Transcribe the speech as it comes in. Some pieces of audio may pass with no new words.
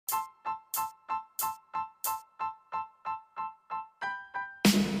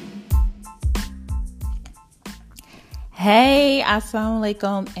Hey, assalamu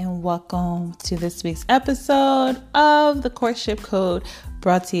alaikum, and welcome to this week's episode of the Courtship Code,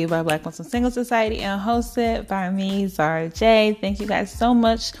 brought to you by Black Muslim Single Society and hosted by me, Zara J. Thank you guys so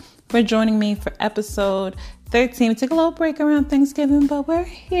much for joining me for episode 13. We took a little break around Thanksgiving, but we're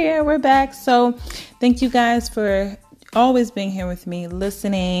here, we're back. So thank you guys for always being here with me,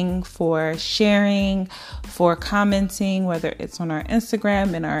 listening, for sharing, for commenting, whether it's on our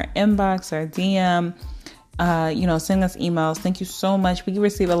Instagram, in our inbox, our DM, send us emails. Thank you so much. We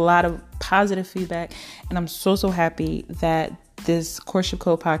receive a lot of positive feedback, and I'm so happy that this Courtship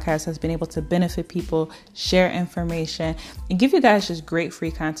Code podcast has been able to benefit people, share information, and give you guys just great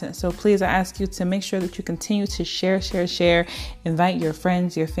free content. So please, I ask you to make sure that you continue to share, invite your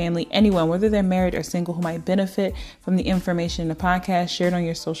friends, your family, anyone, whether they're married or single, who might benefit from the information in the podcast. Share it on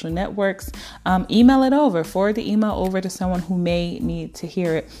your social networks. Email it over, forward the email over to someone who may need to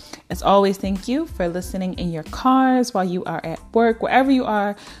hear it. As always, thank you for listening in your cars, while you are at work, wherever you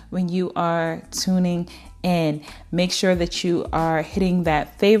are, when you are tuning in. Make sure that you are hitting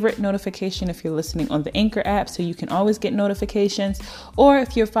that favorite notification if you're listening on the Anchor app, so you can always get notifications, or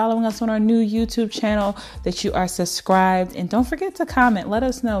if you're following us on our new YouTube channel, that you are subscribed. And don't forget to comment. Let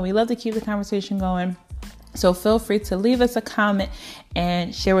us know. We love to keep the conversation going. So feel free to leave us a comment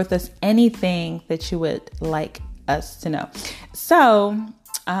and share with us anything that you would like us to know. So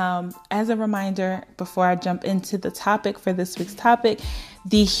as a reminder, before I jump into the topic for this week's topic,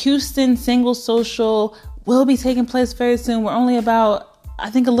 the Houston Single Social will be taking place very soon. We're only about,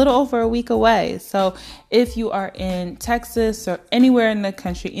 I think, a little over a week away. So if you are in Texas or anywhere in the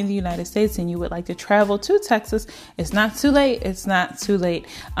country, in the United States, and you would like to travel to Texas, it's not too late. It's not too late.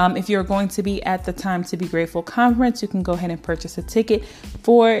 If you're going to be at the Time to Be Grateful conference, you can go ahead and purchase a ticket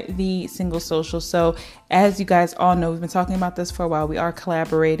for the Single Social. So as you guys all know, we've been talking about this for a while. We are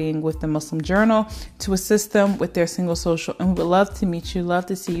collaborating with the Muslim Journal to assist them with their Single Social, and we would love to meet you, love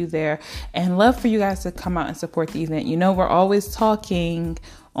to see you there, and love for you guys to come out and support the event. You know, we're always talking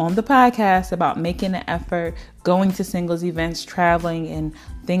on the podcast about making an effort, going to singles events, traveling, and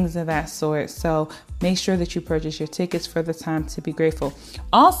things of that sort. So make sure that you purchase your tickets for the Time to Be Grateful.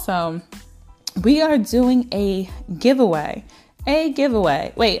 Also, we are doing a giveaway.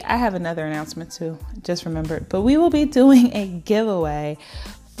 Wait, I have another announcement too. Just remembered. But we will be doing a giveaway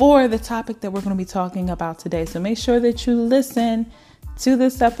for the topic that we're going to be talking about today. So make sure that you listen to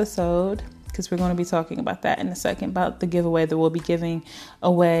this episode, because we're going to be talking about that in a second, about the giveaway that we'll be giving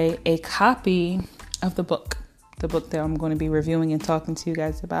away a copy of the book that I'm going to be reviewing and talking to you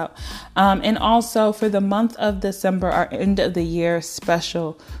guys about. And also for the month of December, our end of the year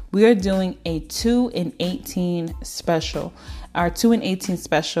special, we are doing a 2 in 18 special. Our 2 in 18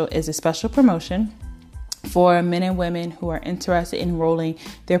 special is a special promotion for men and women who are interested in enrolling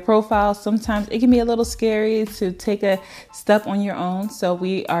their profiles. Sometimes it can be a little scary to take a step on your own. So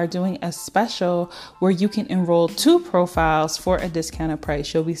we are doing a special where you can enroll 2 profiles for a discounted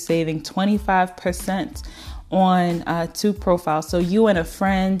price. You'll be saving 25% on 2 profiles. So you and a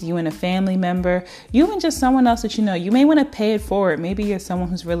friend, you and a family member, you and just someone else that you know, you may want to pay it forward. Maybe you're someone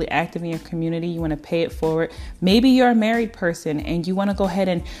who's really active in your community. You want to pay it forward. Maybe you're a married person and you want to go ahead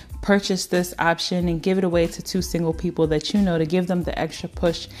and purchase this option and give it away to 2 single people that you know, to give them the extra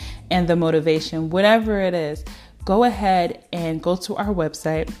push and the motivation. Whatever it is, go ahead and go to our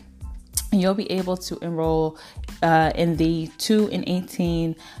website, and you'll be able to enroll in the 2 in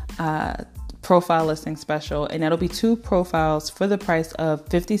 18 profile listing special, and that'll be 2 profiles for the price of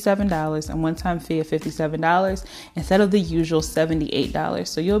 $57, a one-time fee of $57 instead of the usual $78.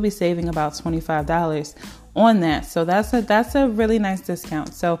 So you'll be saving about $25 on that. So that's a really nice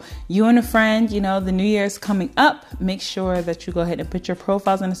discount. So you and a friend, you know, the new year is coming up. Make sure that you go ahead and put your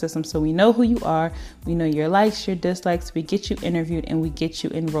profiles in the system so we know who you are. We know your likes, your dislikes. We get you interviewed and we get you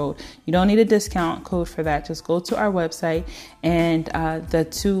enrolled. You don't need a discount code for that. Just go to our website, and the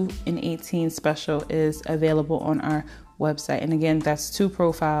 2 in 18 special is available on our website. And again, that's 2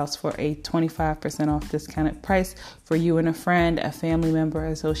 profiles for a 25% off discounted price for you and a friend, a family member,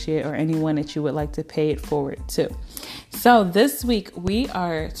 associate, or anyone that you would like to pay it forward to. So this week we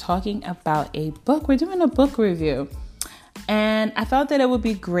are talking about a book. We're doing a book review. And I thought that it would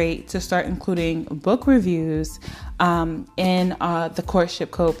be great to start including book reviews in the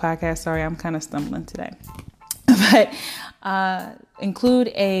Courtship Code podcast. Sorry, I'm kind of stumbling today. But include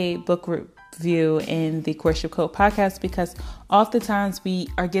a book review in the Courtship Code podcast, because oftentimes we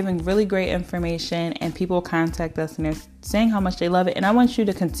are giving really great information and people contact us and they're saying how much they love it. And I want you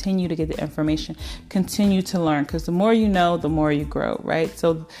to continue to get the information, continue to learn, because the more you know, the more you grow, right?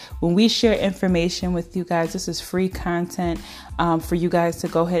 So when we share information with you guys, this is free content for you guys to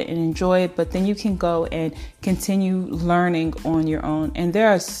go ahead and enjoy it, but then you can go and continue learning on your own. And there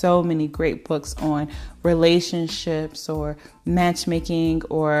are so many great books on relationships or matchmaking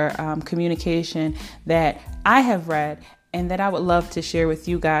or communication that I have read and that I would love to share with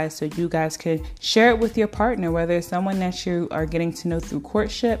you guys, so you guys can share it with your partner, whether it's someone that you are getting to know through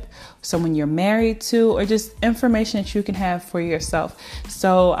courtship, someone you're married to, or just information that you can have for yourself.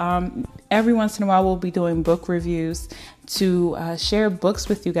 So every once in a while, we'll be doing book reviews to share books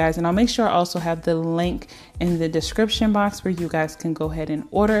with you guys. And I'll make sure I also have the link in the description box where you guys can go ahead and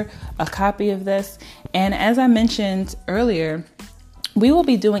order a copy of this. And as I mentioned earlier, we will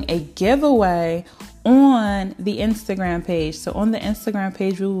be doing a giveaway on the Instagram page. So on the Instagram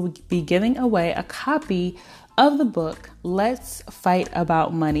page, we will be giving away a copy of the book, Let's Fight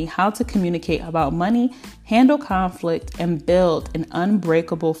About Money, How to Communicate About Money, Handle Conflict, and Build an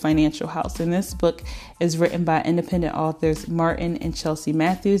Unbreakable Financial House. And this book is written by independent authors Martin and Chelsea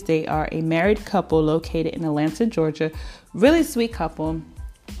Matthews. They are a married couple located in Atlanta, Georgia. Really sweet couple.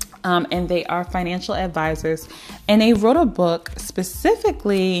 And they are financial advisors. And they wrote a book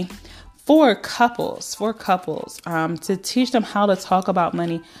specifically for couples, to teach them how to talk about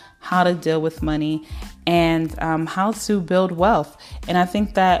money, how to deal with money, and how to build wealth. And I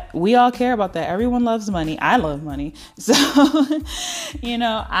think that we all care about that. Everyone loves money. I love money. So,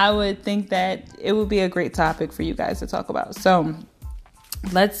 I would think that it would be a great topic for you guys to talk about. So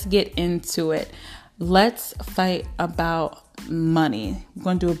let's get into it. Let's fight about money. I'm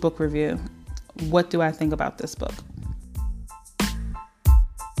going to do a book review. What do I think about this book?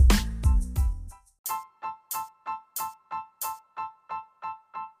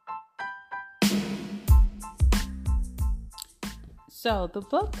 So the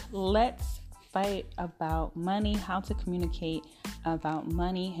book, Let's Fight About Money, How to Communicate About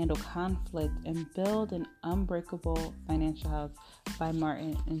Money, Handle Conflict, and Build an Unbreakable Financial House by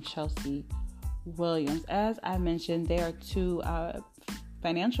Martin and Chelsea Williams. As I mentioned, they are two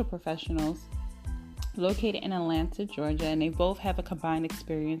financial professionals located in Atlanta, Georgia, and they both have a combined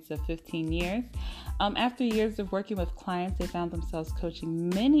experience of 15 years. After years of working with clients, they found themselves coaching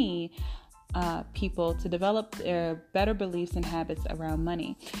many people to develop their better beliefs and habits around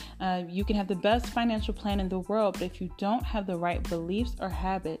money. You can have the best financial plan in the world, but if you don't have the right beliefs or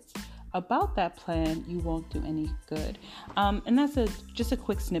habits about that plan, you won't do any good. And that's just a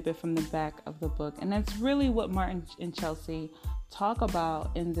quick snippet from the back of the book. And that's really what Martin and Chelsea talk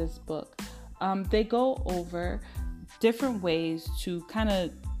about in this book. They go over different ways to kind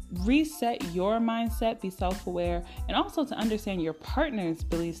of reset your mindset, be self-aware, and also to understand your partner's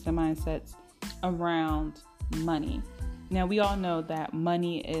beliefs and mindsets around money. Now, we all know that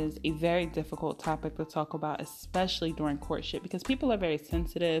money is a very difficult topic to talk about, especially during courtship, because people are very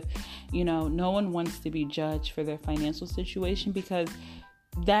sensitive. No one wants to be judged for their financial situation, because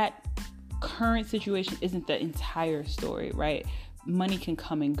that current situation isn't the entire story, right? Money can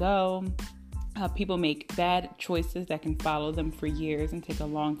come and go. People make bad choices that can follow them for years and take a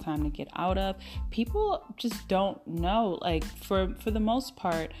long time to get out of. People just don't know. Like for the most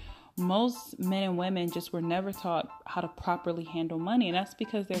part, most men and women just were never taught how to properly handle money. And that's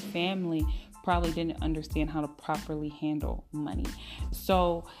because their family probably didn't understand how to properly handle money.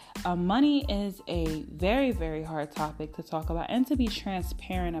 So money is a very, very hard topic to talk about and to be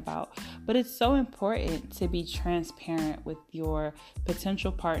transparent about. But it's so important to be transparent with your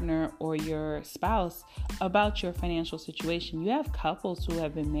potential partner or your spouse about your financial situation. You have couples who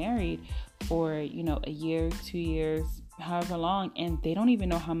have been married for, a year, 2 years, however long, and they don't even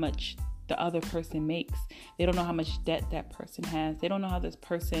know how much the other person makes. They don't know how much debt that person has. They don't know how this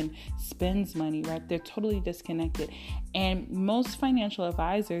person spends money, right? They're totally disconnected. And most financial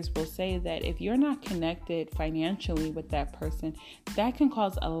advisors will say that if you're not connected financially with that person, that can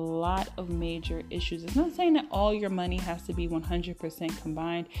cause a lot of major issues. It's not saying that all your money has to be 100%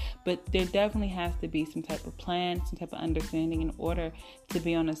 combined, but there definitely has to be some type of plan, some type of understanding in order to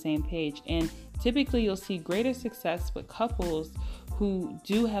be on the same page. And typically you'll see greater success with couples who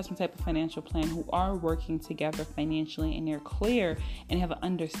do have some type of financial plan, who are working together financially and they're clear and have an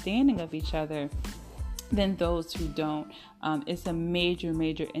understanding of each other, than those who don't. It's a major,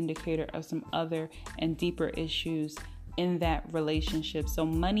 major indicator of some other and deeper issues in that relationship. So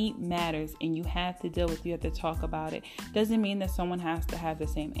money matters, and you have to talk about it. Doesn't mean that someone has to have the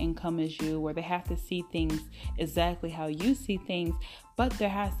same income as you, or they have to see things exactly how you see things, but there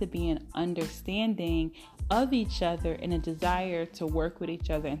has to be an understanding of each other and a desire to work with each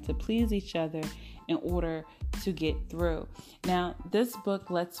other and to please each other in order to get through. Now, this book,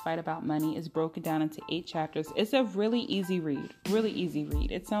 Let's Fight About Money, is broken down into 8 chapters. It's a really easy read.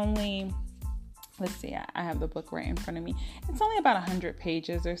 It's only, let's see, I have the book right in front of me. It's only about 100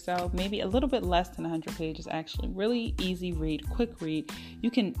 pages or so, maybe a little bit less than 100 pages, actually. Really easy read, quick read. You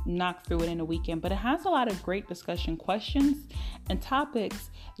can knock through it in a weekend, but it has a lot of great discussion questions and topics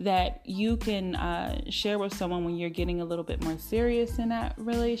that you can share with someone when you're getting a little bit more serious in that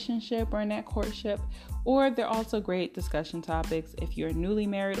relationship or in that courtship. Or they're also great discussion topics if you're newly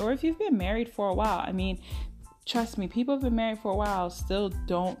married or if you've been married for a while. I mean, trust me, people have been married for a while still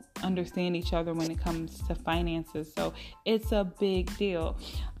don't understand each other when it comes to finances. So it's a big deal.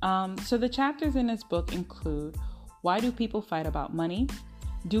 So the chapters in this book include: why do people fight about money?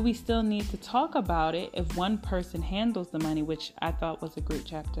 Do we still need to talk about it if one person handles the money? Which I thought was a great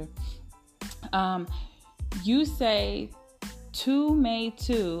chapter. You say tu me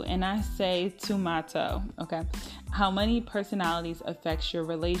tu, and I say tu mato. Okay. How many personalities affects your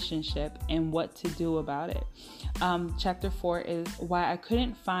relationship and what to do about it. Chapter 4 is why I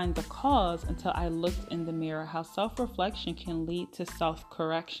couldn't find the cause until I looked in the mirror. How self-reflection can lead to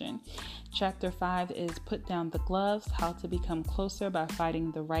self-correction. Chapter 5 is put down the gloves. How to become closer by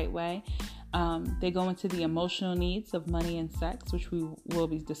fighting the right way. They go into the emotional needs of money and sex, which we will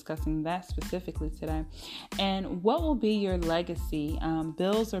be discussing that specifically today. And what will be your legacy,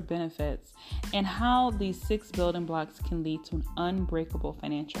 bills or benefits, and how these 6 building blocks can lead to an unbreakable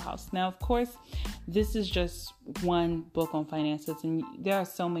financial house. Now, of course, this is just one book on finances, and there are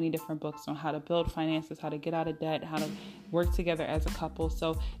so many different books on how to build finances, how to get out of debt, how to work together as a couple.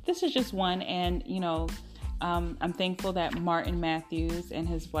 So this is just one, and I'm thankful that Martin Matthews and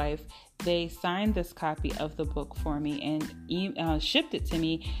his wife, they signed this copy of the book for me and shipped it to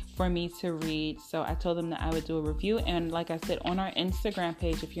me for me to read. So I told them that I would do a review. And like I said, on our Instagram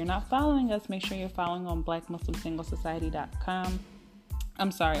page, if you're not following us, make sure you're following on blackmuslimsinglesociety.com.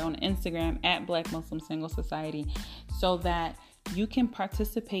 I'm sorry, on Instagram at Black Muslim Single Society, so that you can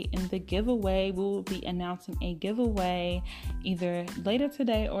participate in the giveaway. We will be announcing a giveaway either later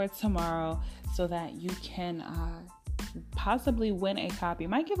today or tomorrow, so that you can possibly win a copy.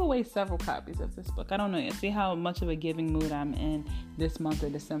 Might give away several copies of this book. I don't know yet. See how much of a giving mood I'm in this month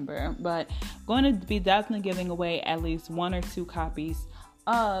of December. But going to be definitely giving away at least 1 or 2 copies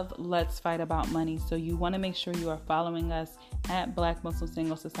of Let's Fight About Money. So you want to make sure you are following us at Black Muslim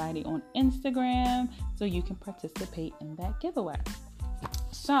Single Society on Instagram so you can participate in that giveaway.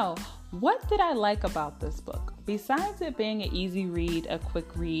 So, what did I like about this book? Besides it being an easy read, a quick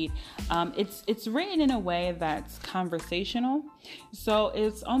read, it's written in a way that's conversational. So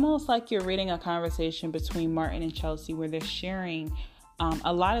it's almost like you're reading a conversation between Martin and Chelsea, where they're sharing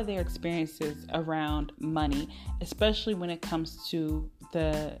a lot of their experiences around money, especially when it comes to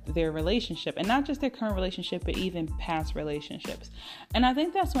their relationship, and not just their current relationship, but even past relationships. And I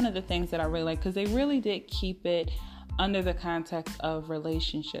think that's one of the things that I really like, because they really did keep it under the context of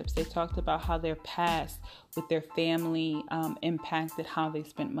relationships. They talked about how their past with their family impacted how they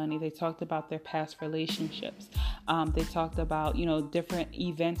spent money. They talked about their past relationships. They talked about, different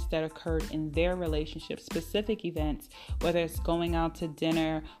events that occurred in their relationship, specific events, whether it's going out to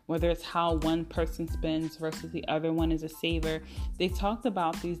dinner, whether it's how one person spends versus the other one is a saver. They talked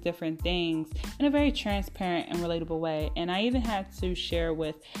about these different things in a very transparent and relatable way. And I even had to share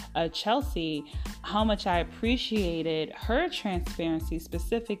with Chelsea how much I appreciated her transparency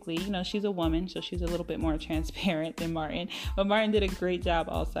specifically. She's a woman, so she's a little bit more transparent than Martin, but Martin did a great job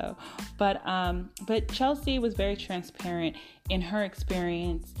also. But Chelsea was very transparent in her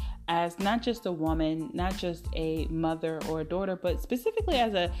experience as not just a woman, not just a mother or a daughter, but specifically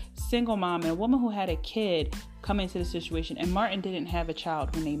as a single mom and a woman who had a kid come into the situation. And Martin didn't have a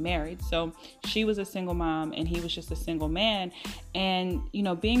child when they married. So she was a single mom and he was just a single man. And,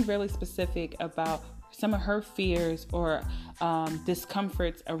 being really specific about some of her fears or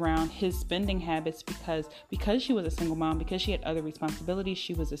discomforts around his spending habits because she was a single mom, because she had other responsibilities,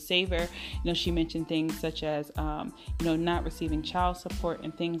 she was a saver. She mentioned things such as not receiving child support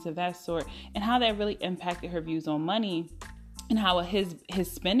and things of that sort, and how that really impacted her views on money and how his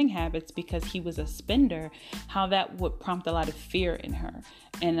spending habits, because he was a spender, how that would prompt a lot of fear in her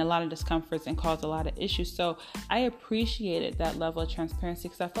and a lot of discomforts and cause a lot of issues. So I appreciated that level of transparency,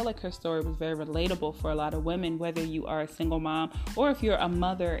 because I felt like her story was very relatable for a lot of women, whether you are a single mom or if you're a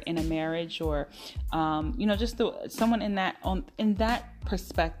mother in a marriage, or just someone in that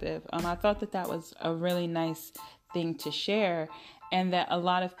perspective. I thought that was a really nice thing to share, and that a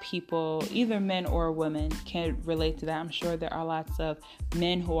lot of people, either men or women, can relate to that. I'm sure there are lots of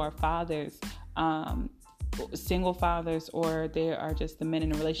men who are fathers, single fathers, or they are just the men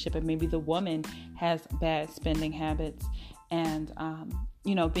in a relationship, and maybe the woman has bad spending habits, and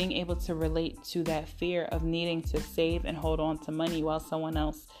being able to relate to that fear of needing to save and hold on to money while someone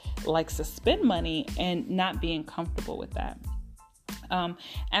else likes to spend money, and not being comfortable with that.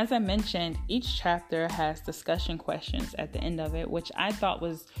 As I mentioned, each chapter has discussion questions at the end of it, which I thought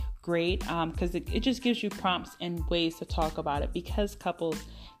was great, because it just gives you prompts and ways to talk about it, because couples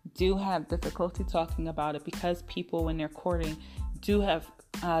do have difficulty talking about it, because people, when they're courting, do have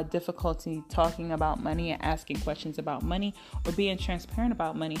difficulty talking about money and asking questions about money or being transparent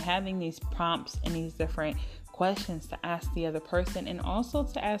about money. Having these prompts and these different questions to ask the other person, and also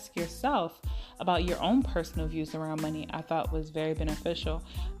to ask yourself about your own personal views around money, I thought was very beneficial.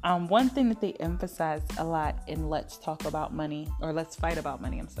 One thing that they emphasize a lot in Let's Talk About Money, or Let's Fight About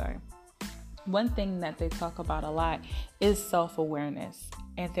Money, one thing that they talk about a lot is self-awareness.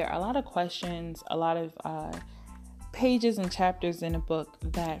 And there are a lot of questions, a lot of pages and chapters in a book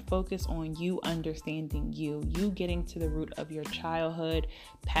that focus on you understanding you getting to the root of your childhood,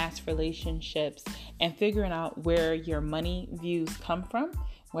 past relationships, and figuring out where your money views come from,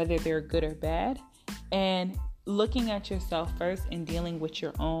 whether they're good or bad, and looking at yourself first and dealing with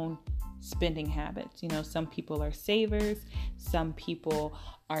your own spending habits. Some people are savers, some people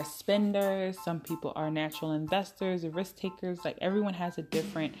are spenders, some people are natural investors, risk takers. Like, everyone has a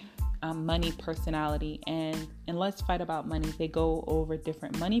different money personality, and in Let's Fight About Money, they go over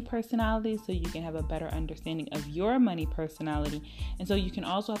different money personalities so you can have a better understanding of your money personality, and so you can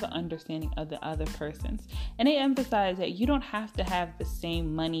also have an understanding of the other person's. And they emphasize that you don't have to have the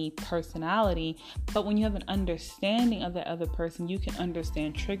same money personality, but when you have an understanding of the other person, you can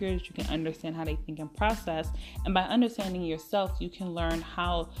understand triggers, you can understand how they think and process, and by understanding yourself, you can learn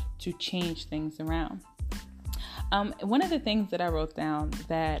how to change things around. One of the things that I wrote down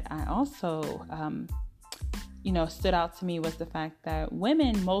that I also, stood out to me was the fact that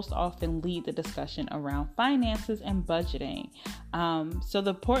women most often lead the discussion around finances and budgeting. So the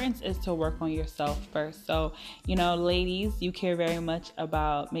importance is to work on yourself first. So, ladies, you care very much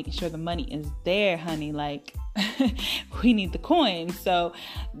about making sure the money is there, honey. Like, we need the coins. So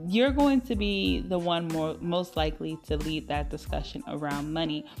you're going to be the one most likely to lead that discussion around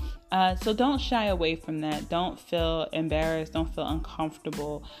money. So don't shy away from that. Don't feel embarrassed. Don't feel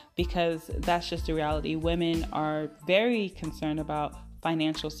uncomfortable, because that's just the reality. Women are very concerned about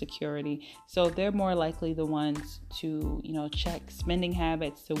financial security. So they're more likely the ones to, check spending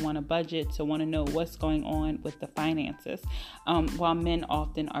habits, to want to budget, to want to know what's going on with the finances, while men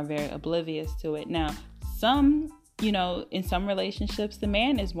often are very oblivious to it. Now, in some relationships, the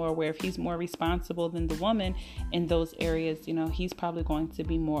man is more aware. If he's more responsible than the woman in those areas, he's probably going to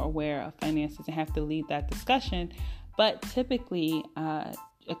be more aware of finances and have to lead that discussion. But typically,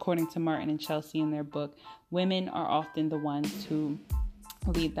 according to Martin and Chelsea in their book, women are often the ones who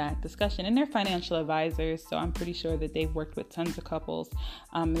lead that discussion, and they're financial advisors, so I'm pretty sure that they've worked with tons of couples.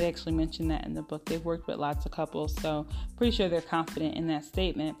 They actually mentioned that in the book. They've worked with lots of couples, so pretty sure they're confident in that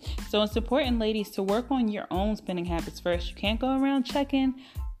statement. So it's important, ladies, to work on your own spending habits first. You can't go around checking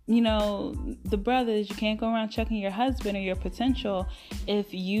the brothers. You can't go around checking your husband or your potential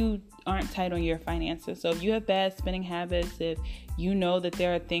if you aren't tight on your finances. So if you have bad spending habits, if you know that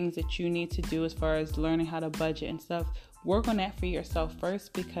there are things that you need to do as far as learning how to budget and stuff, work on that for yourself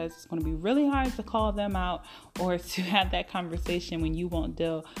first, because it's going to be really hard to call them out or to have that conversation when you won't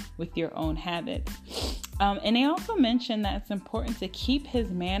deal with your own habits. And they also mentioned that it's important to keep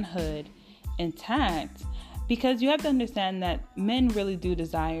his manhood intact, because you have to understand that men really do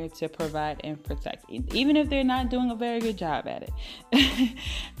desire to provide and protect. Even if they're not doing a very good job at it,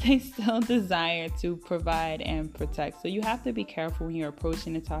 they still desire to provide and protect. So you have to be careful when you're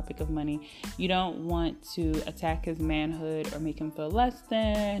approaching the topic of money. You don't want to attack his manhood or make him feel less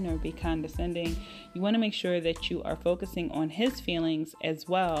than or be condescending. You want to make sure that you are focusing on his feelings as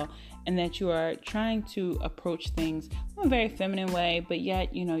well, and that you are trying to approach things in a very feminine way, but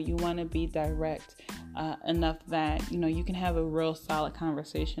yet, you want to be direct enough that, you can have a real solid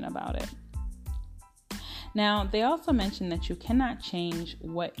conversation about it. Now, they also mentioned that you cannot change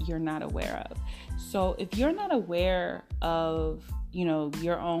what you're not aware of. So if you're not aware of,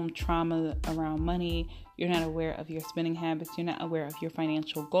 your own trauma around money, you're not aware of your spending habits, you're not aware of your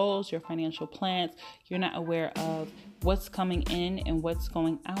financial goals, your financial plans, you're not aware of what's coming in and what's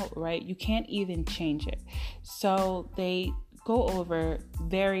going out, right? You can't even change it. So they go over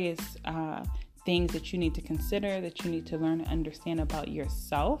various things that you need to consider, that you need to learn and understand about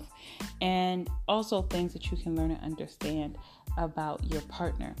yourself, and also things that you can learn and understand about your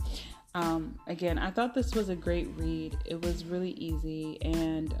partner. Again, I thought this was a great read. It was really easy,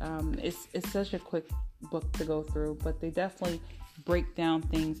 and it's such a quick book to go through, but they definitely break down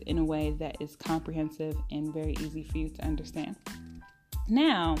things in a way that is comprehensive and very easy for you to understand.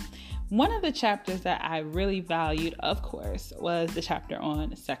 Now, one of the chapters that I really valued, of course, was the chapter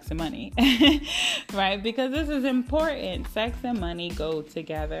on sex and money, right? Because this is important. Sex and money go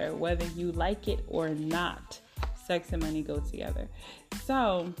together, whether you like it or not. Sex and money go together.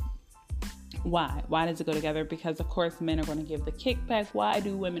 So, why? Why does it go together? Because, of course, men are going to give the kickback. Why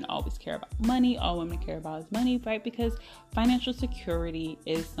do women always care about money? All women care about is money, right? Because financial security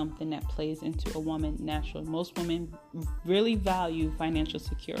is something that plays into a woman naturally. Most women really value financial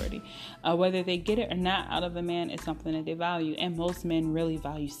security. Whether they get it or not out of a man is something that they value. And most men really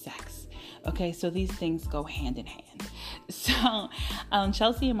value sex. Okay, so these things go hand in hand. So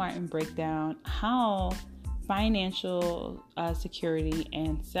Chelsea and Martin break down how financial security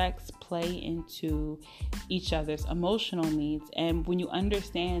and sex play into each other's emotional needs. And when you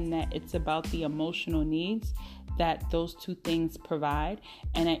understand that it's about the emotional needs that those two things provide,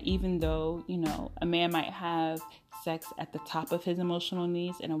 and that even though, a man might have sex at the top of his emotional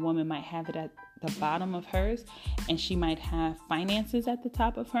needs and a woman might have it at the bottom of hers, and she might have finances at the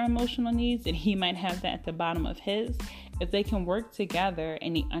top of her emotional needs and he might have that at the bottom of his, if they can work together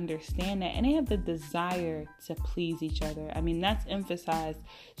and they understand that and they have the desire to please each other. I mean, that's emphasized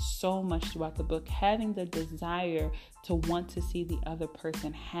so much throughout the book, having the desire to want to see the other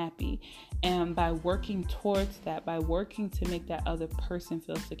person happy. And by working towards that, by working to make that other person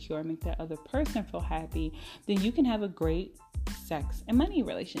feel secure, make that other person feel happy, then you can have a great sex and money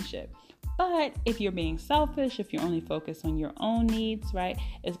relationship. But if you're being selfish, if you're only focused on your own needs, right,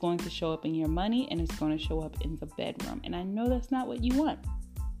 it's going to show up in your money and it's going to show up in the bedroom. And I know that's not what you want.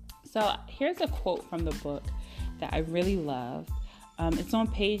 So here's a quote from the book that I really love. It's on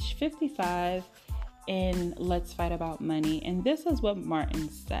page 55 in Let's Fight About Money. And this is what Martin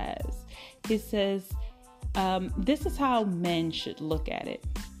says. He says, this is how men should look at it.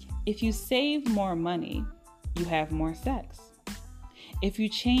 If you save more money, you have more sex. If you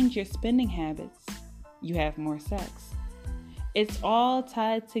change your spending habits, you have more sex. It's all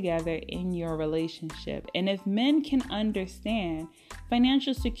tied together in your relationship. And if men can understand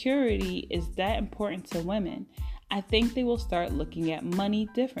financial security is that important to women, I think they will start looking at money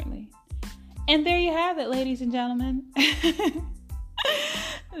differently. And there you have it, ladies and gentlemen.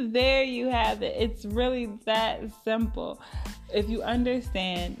 There you have it. It's really that simple. If you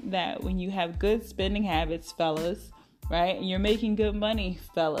understand that when you have good spending habits, fellas, right, and you're making good money,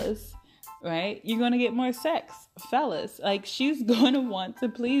 fellas, right, you're going to get more sex, fellas. Like, she's going to want to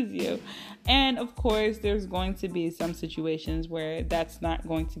please you. And of course, there's going to be some situations where that's not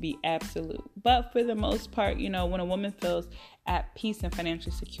going to be absolute. But for the most part, when a woman feels at peace and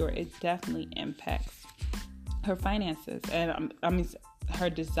financially secure, it definitely impacts her finances and her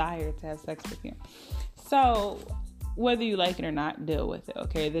desire to have sex with you. So whether you like it or not, deal with it,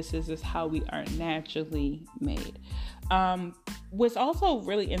 okay? This is just how we are naturally made. What's also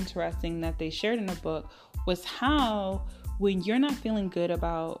really interesting that they shared in the book was how when you're not feeling good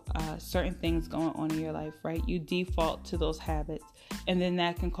about certain things going on in your life, right, you default to those habits, and then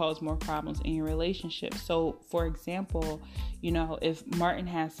that can cause more problems in your relationship. So, for example, if Martin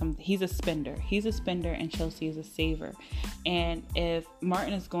has he's a spender and Chelsea is a saver. And if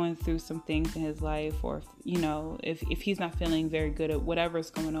Martin is going through some things in his life, or, if he's not feeling very good at whatever's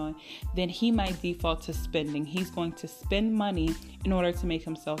going on, then he might default to spending. He's going to spend money in order to make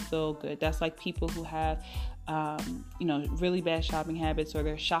himself feel good. That's like people who have really bad shopping habits, or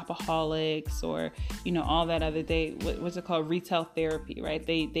they're shopaholics, or, all that other what's it called? Retail therapy, right?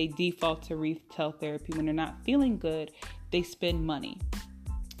 They default to retail therapy. When they're not feeling good, they spend money.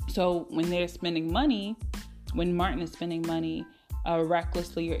 So when they're spending money, when Martin is spending money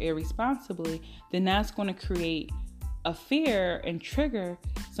recklessly or irresponsibly, then that's going to create a fear and trigger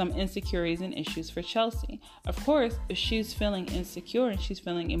some insecurities and issues for Chelsea. Of course, if she's feeling insecure and she's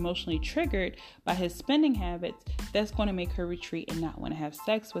feeling emotionally triggered by his spending habits, that's going to make her retreat and not want to have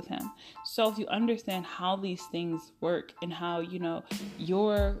sex with him. So if you understand how these things work and how,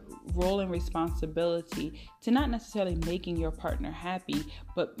 your role and responsibility to not necessarily making your partner happy,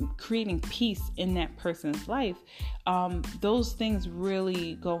 but creating peace in that person's life, those things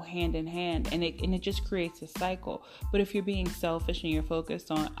really go hand in hand, and it just creates a cycle. But if you're being selfish and you're focused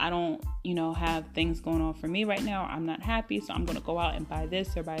on, I don't, have things going on for me right now, or I'm not happy, so I'm going to go out and buy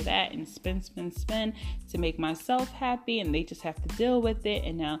this or buy that and spend to make myself happy, and they just have to deal with it.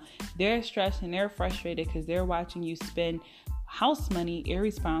 And now they're stressed and they're frustrated because they're watching you spend house money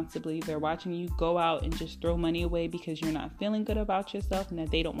irresponsibly. They're watching you go out and just throw money away because you're not feeling good about yourself, and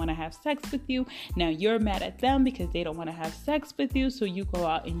that they don't want to have sex with you. Now you're mad at them because they don't want to have sex with you, so you go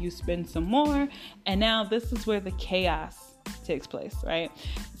out and you spend some more, and now this is where the chaos takes place, right?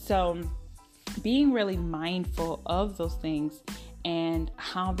 So being really mindful of those things and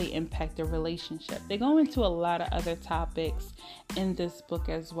how they impact the relationship. They go into a lot of other topics in this book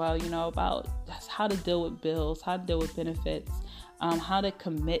as well, about how to deal with bills, how to deal with benefits, how to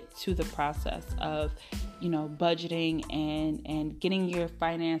commit to the process of, budgeting and getting your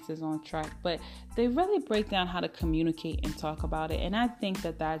finances on track. But they really break down how to communicate and talk about it. And I think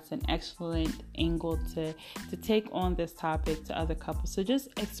that that's an excellent angle to take on this topic to other couples. So just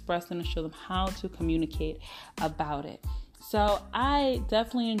express and show them how to communicate about it. So I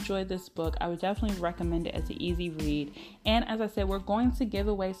definitely enjoyed this book. I would definitely recommend it as an easy read. And as I said, we're going to give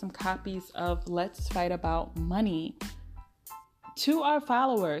away some copies of Let's Fight About Money to our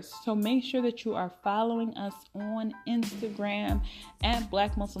followers. So make sure that you are following us on Instagram at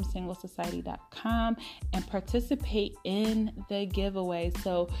blackmuslimsinglesociety.com and participate in the giveaway.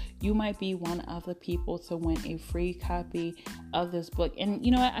 So you might be one of the people to win a free copy of this book. And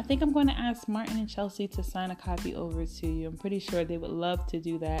you know what? I think I'm going to ask Martin and Chelsea to sign a copy over to you. I'm pretty sure they would love to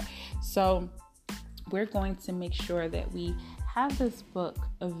do that. So we're going to make sure that we have this book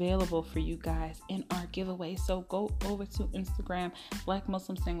available for you guys in our giveaway. So go over to Instagram, Black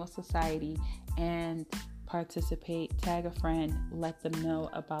Muslim Single Society, and participate, tag a friend, let them know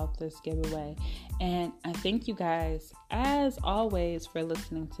about this giveaway. And I thank you guys, as always, for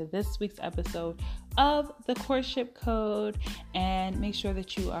listening to this week's episode of The Courtship Code. And make sure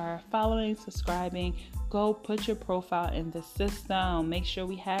that you are following, subscribing. Go put your profile in the system. Make sure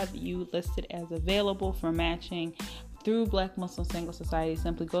we have you listed as available for matching through Black Muslim Single Society.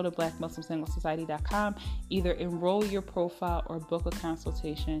 Simply go to blackmuslimsinglesociety.com, either enroll your profile or book a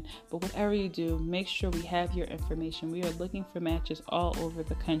consultation. But whatever you do, make sure we have your information. We are looking for matches all over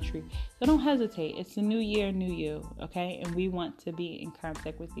the country. So don't hesitate. It's a new year, new you, okay? And we want to be in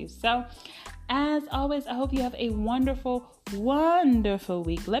contact with you. So as always, I hope you have a wonderful, wonderful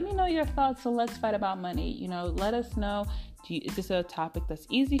week. Let me know your thoughts. So Let's Fight About Money. Let us know. Is this a topic that's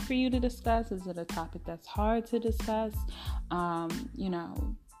easy for you to discuss? Is it a topic that's hard to discuss?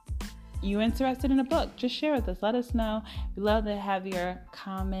 You interested in a book? Just share with us. Let us know. We love to have your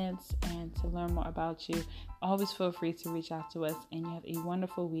comments and to learn more about you. Always feel free to reach out to us, and you have a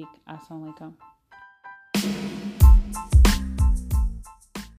wonderful week. Assalamu alaikum.